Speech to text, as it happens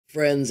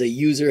Friends, a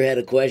user had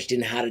a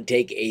question how to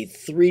take a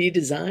 3D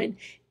design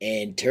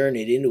and turn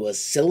it into a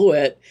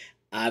silhouette.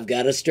 I've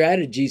got a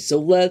strategy, so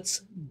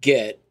let's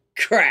get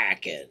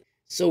cracking.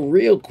 So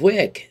real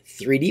quick,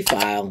 3D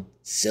file,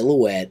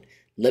 silhouette.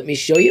 Let me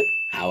show you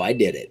how I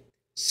did it.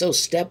 So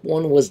step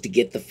one was to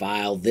get the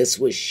file. This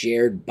was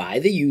shared by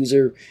the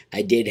user.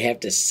 I did have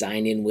to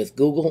sign in with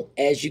Google.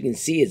 As you can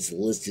see, it's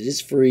listed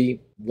as free.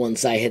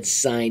 Once I had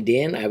signed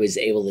in, I was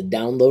able to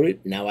download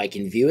it. Now I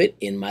can view it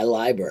in my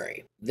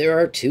library. There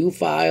are two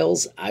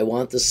files. I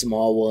want the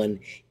small one.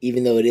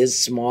 Even though it is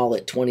small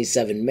at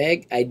 27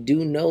 meg, I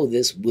do know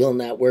this will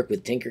not work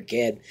with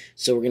Tinkercad,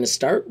 so we're going to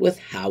start with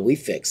how we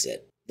fix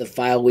it. The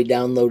file we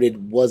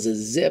downloaded was a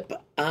zip.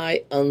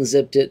 I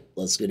unzipped it.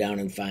 Let's go down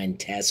and find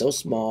Tasso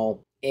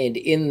Small. And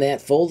in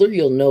that folder,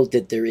 you'll note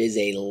that there is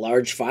a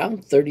large file,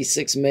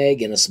 36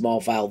 meg, and a small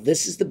file.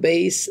 This is the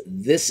base.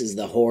 This is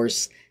the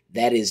horse.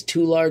 That is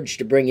too large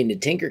to bring into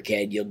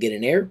Tinkercad. You'll get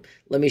an error.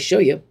 Let me show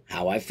you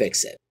how I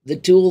fix it. The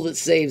tool that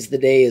saves the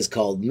day is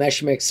called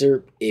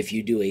Meshmixer. If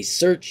you do a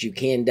search, you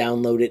can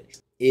download it.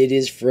 It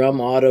is from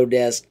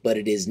Autodesk, but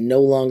it is no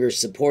longer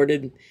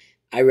supported.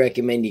 I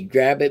recommend you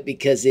grab it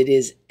because it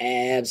is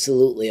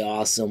absolutely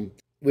awesome.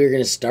 We're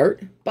going to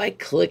start by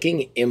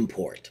clicking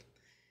Import.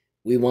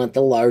 We want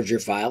the larger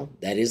file.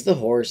 That is the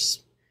horse.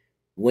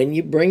 When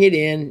you bring it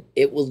in,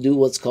 it will do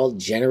what's called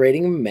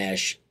generating a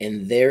mesh,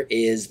 and there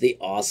is the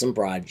awesome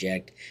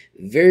project.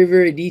 Very,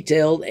 very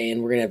detailed,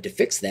 and we're going to have to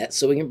fix that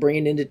so we can bring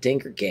it into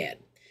Tinkercad.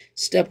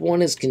 Step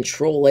one is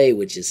Control A,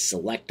 which is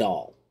Select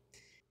All.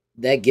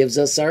 That gives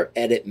us our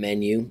Edit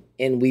menu,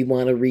 and we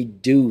want to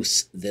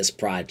reduce this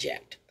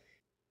project.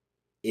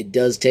 It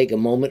does take a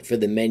moment for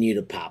the menu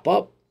to pop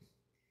up.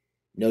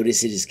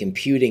 Notice it is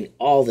computing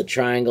all the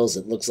triangles.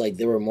 It looks like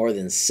there were more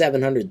than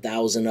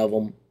 700,000 of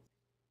them.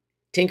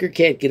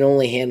 Tinkercad can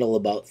only handle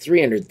about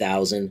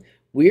 300,000.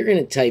 We're going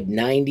to type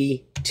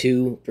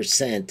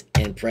 92%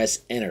 and press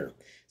enter.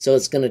 So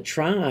it's going to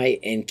try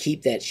and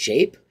keep that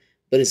shape,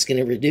 but it's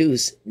going to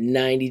reduce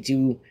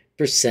 92%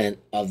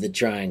 of the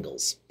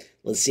triangles.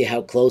 Let's see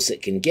how close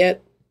it can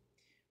get.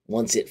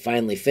 Once it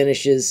finally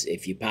finishes,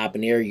 if you pop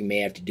an error, you may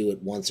have to do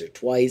it once or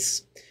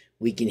twice.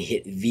 We can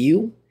hit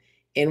view,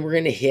 and we're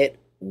going to hit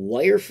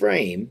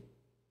wireframe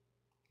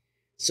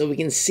so we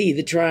can see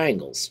the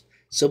triangles.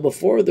 So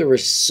before, there were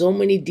so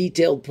many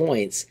detailed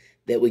points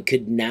that we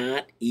could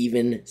not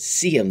even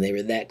see them. They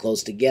were that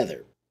close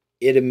together.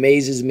 It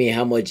amazes me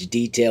how much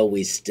detail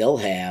we still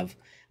have.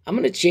 I'm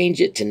going to change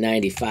it to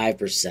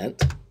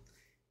 95%.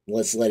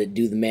 Let's let it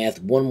do the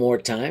math one more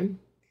time.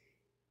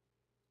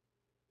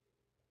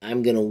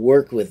 I'm going to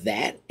work with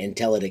that and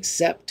tell it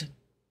accept.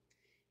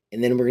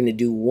 And then we're going to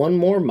do one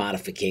more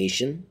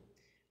modification.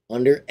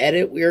 Under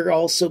Edit, we're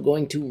also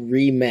going to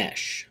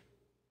remesh.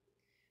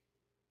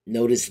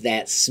 Notice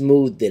that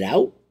smoothed it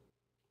out.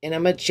 And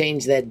I'm going to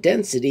change that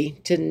density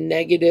to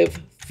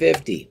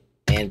 -50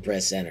 and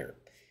press enter.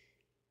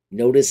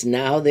 Notice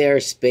now they are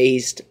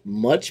spaced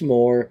much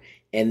more,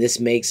 and this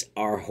makes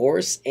our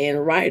horse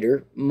and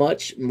rider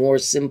much more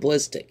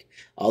simplistic.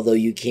 Although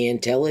you can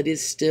tell it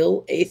is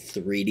still a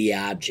 3D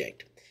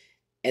object.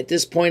 At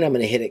this point, I'm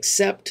going to hit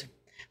accept.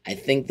 I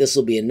think this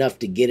will be enough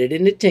to get it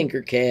into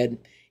Tinkercad.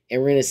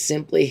 And we're going to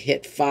simply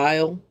hit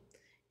File,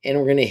 and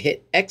we're going to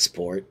hit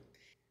Export.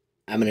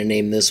 I'm going to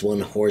name this one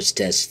Horse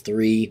Test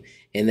 3,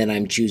 and then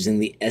I'm choosing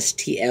the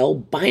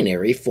STL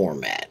binary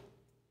format.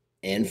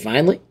 And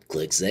finally,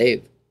 click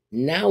Save.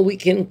 Now we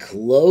can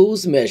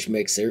close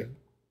Meshmixer.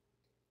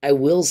 I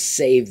will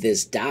save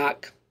this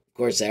doc. Of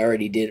course, I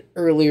already did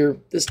earlier.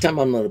 This time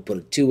I'm going to put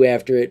a 2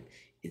 after it.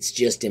 It's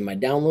just in my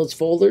Downloads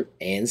folder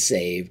and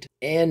saved.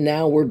 And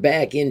now we're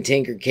back in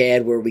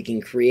Tinkercad where we can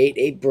create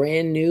a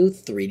brand new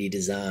 3D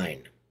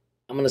design.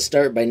 I'm going to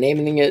start by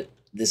naming it.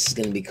 This is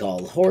going to be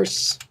called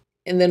Horse.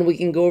 And then we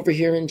can go over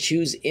here and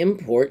choose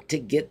Import to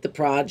get the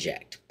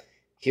project.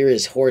 Here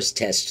is Horse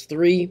Test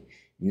 3.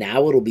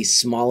 Now it'll be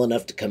small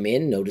enough to come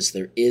in. Notice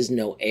there is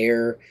no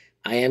error.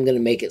 I am going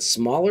to make it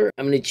smaller.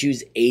 I'm going to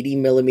choose 80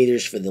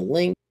 millimeters for the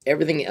length.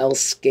 Everything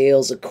else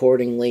scales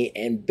accordingly,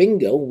 and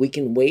bingo, we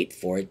can wait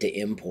for it to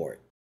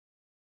import.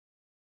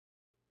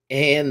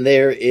 And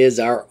there is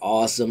our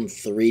awesome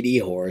 3D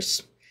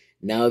horse.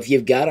 Now, if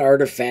you've got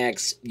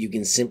artifacts, you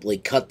can simply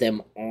cut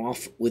them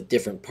off with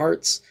different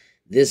parts.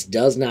 This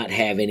does not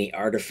have any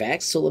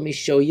artifacts, so let me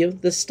show you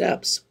the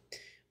steps.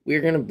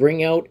 We're going to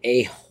bring out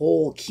a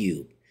whole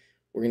cube.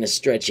 We're going to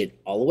stretch it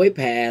all the way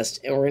past,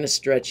 and we're going to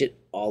stretch it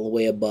all the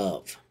way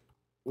above.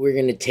 We're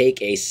going to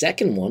take a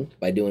second one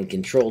by doing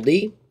Control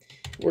D.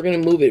 We're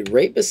going to move it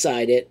right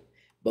beside it,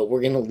 but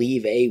we're going to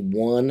leave a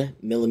 1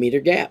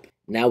 millimeter gap.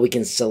 Now we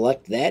can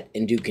select that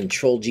and do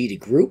Control G to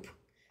group.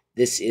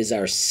 This is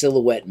our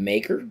silhouette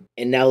maker.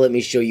 And now let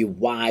me show you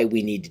why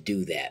we need to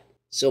do that.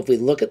 So if we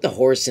look at the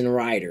horse and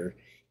rider,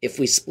 if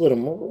we split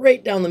them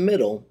right down the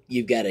middle,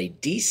 you've got a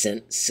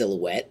decent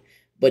silhouette,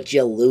 but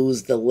you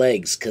lose the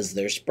legs because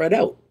they're spread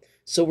out.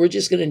 So we're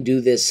just going to do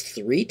this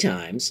 3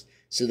 times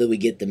so that we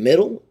get the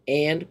middle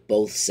and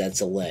both sets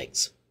of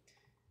legs.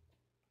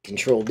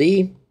 Control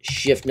D,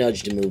 shift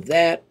nudge to move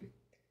that.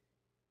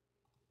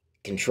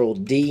 Control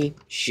D,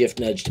 shift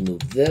nudge to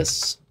move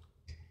this.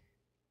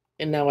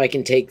 And now I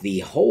can take the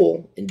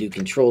hole and do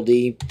Control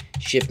D,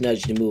 shift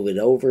nudge to move it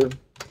over,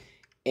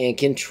 and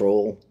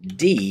Control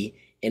D,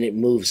 and it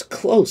moves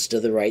close to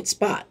the right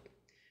spot.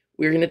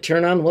 We're going to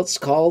turn on what's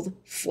called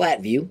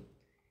flat view,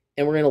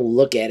 and we're going to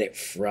look at it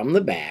from the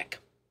back.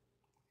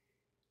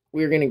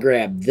 We're going to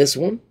grab this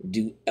one,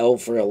 do L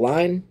for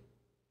align.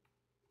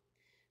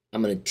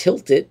 I'm going to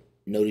tilt it.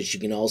 Notice you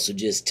can also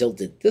just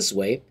tilt it this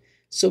way,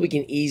 so we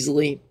can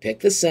easily pick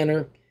the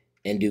center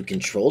and do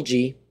Control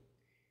G.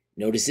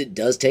 Notice it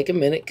does take a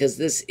minute because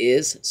this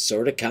is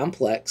sort of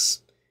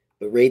complex,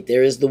 but right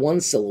there is the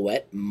one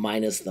silhouette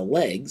minus the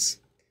legs.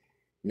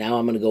 Now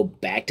I'm going to go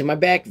back to my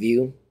back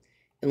view,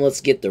 and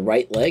let's get the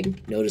right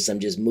leg. Notice I'm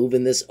just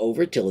moving this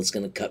over till it's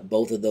going to cut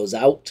both of those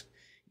out.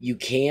 You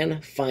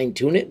can fine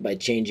tune it by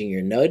changing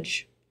your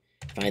nudge.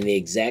 Find the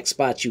exact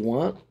spot you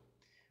want.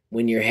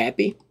 When you're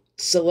happy,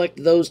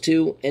 select those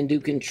two and do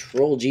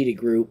Control G to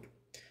group.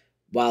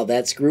 While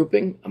that's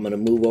grouping, I'm going to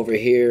move over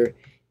here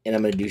and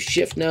I'm going to do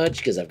shift nudge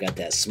because I've got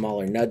that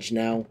smaller nudge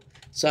now.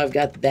 So I've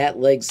got that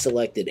leg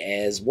selected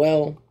as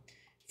well.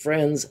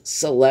 Friends,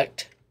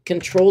 select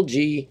Control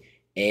G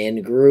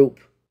and group.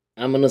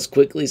 I'm going to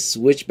quickly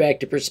switch back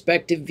to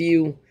perspective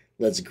view.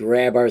 Let's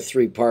grab our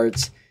three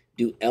parts,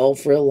 do L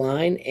for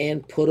align,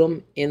 and put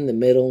them in the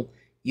middle.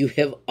 You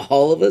have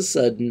all of a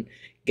sudden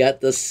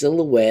got the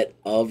silhouette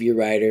of your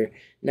rider.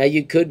 Now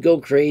you could go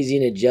crazy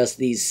and adjust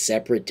these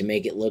separate to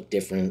make it look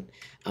different.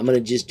 I'm going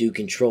to just do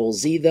Control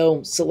Z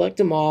though, select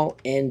them all,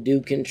 and do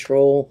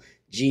Control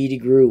G to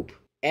group.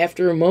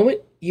 After a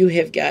moment, you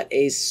have got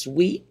a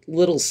sweet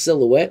little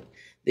silhouette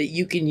that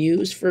you can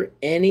use for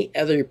any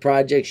other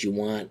projects you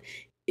want.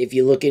 If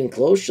you look in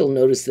close, you'll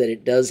notice that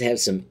it does have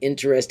some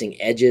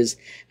interesting edges.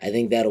 I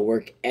think that'll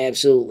work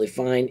absolutely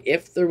fine.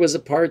 If there was a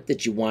part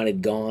that you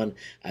wanted gone,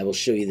 I will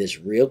show you this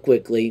real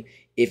quickly.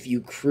 If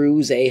you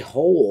cruise a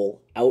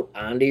hole out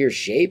onto your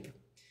shape,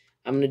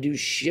 I'm going to do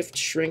Shift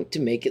Shrink to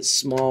make it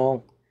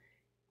small.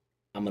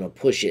 I'm going to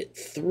push it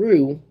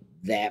through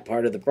that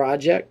part of the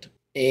project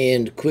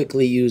and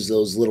quickly use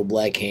those little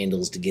black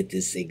handles to get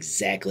this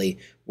exactly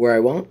where I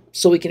want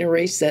so we can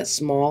erase that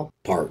small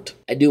part.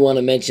 I do want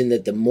to mention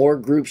that the more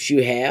groups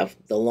you have,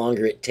 the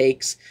longer it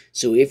takes.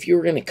 So if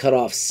you're going to cut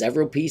off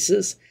several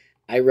pieces,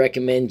 I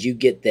recommend you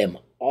get them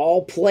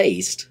all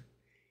placed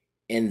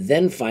and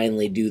then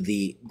finally do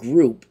the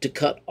group to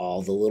cut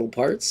all the little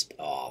parts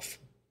off.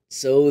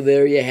 So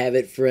there you have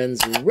it,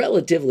 friends.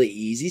 Relatively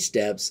easy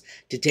steps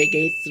to take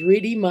a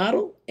 3D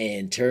model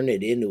and turn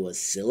it into a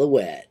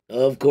silhouette.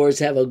 Of course,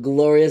 have a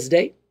glorious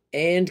day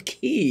and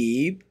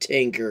keep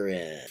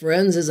tinkering.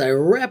 Friends, as I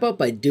wrap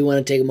up, I do want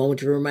to take a moment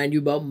to remind you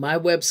about my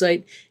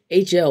website,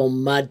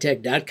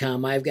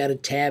 HLModTech.com. I've got a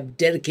tab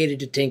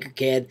dedicated to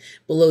Tinkercad.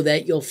 Below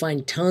that, you'll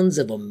find tons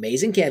of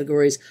amazing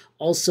categories,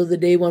 also the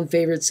day one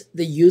favorites,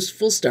 the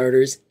useful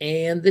starters,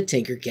 and the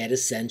Tinkercad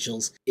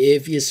essentials.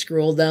 If you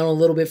scroll down a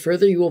little bit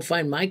further, you will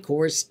find my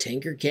course,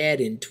 Tinkercad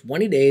in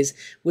 20 Days,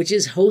 which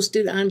is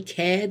hosted on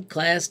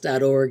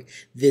cadclass.org.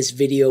 This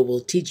video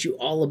will teach you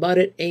all about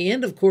it,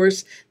 and of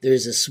course,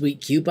 there's a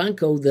sweet coupon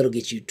code that'll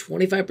get you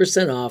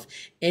 25% off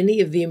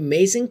any of the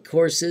amazing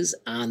courses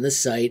on the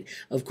site.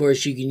 Of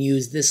course, you can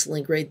use this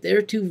link right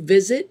there to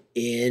visit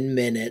in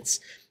minutes.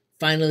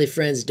 Finally,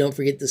 friends, don't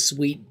forget the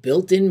sweet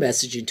built-in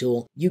messaging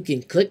tool. You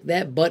can click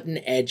that button,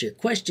 add your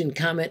question,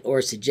 comment,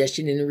 or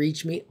suggestion, and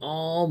reach me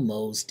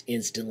almost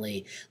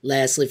instantly.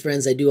 Lastly,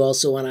 friends, I do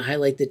also want to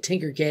highlight the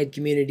Tinkercad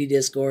community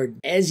Discord.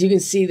 As you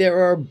can see, there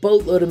are a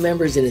boatload of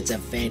members, and it's a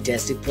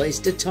fantastic place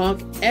to talk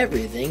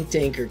everything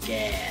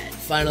Tinkercad.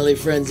 Finally,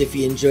 friends, if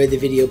you enjoyed the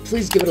video,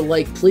 please give it a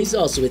like. Please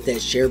also hit that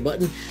share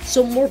button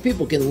so more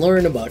people can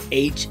learn about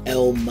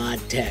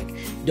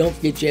HLModTech. Don't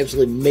forget, you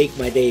absolutely make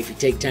my day if you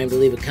take time to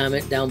leave a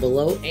comment down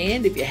below.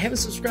 And if you haven't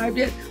subscribed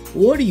yet,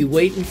 what are you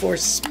waiting for?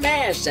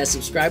 Smash that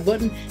subscribe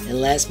button.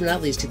 And last but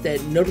not least, hit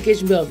that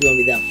notification bell if you want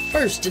to be the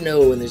first to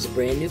know when there's a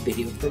brand new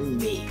video from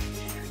me,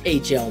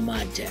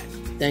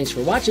 HLModTech. Thanks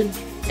for watching.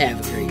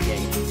 Have a great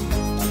day.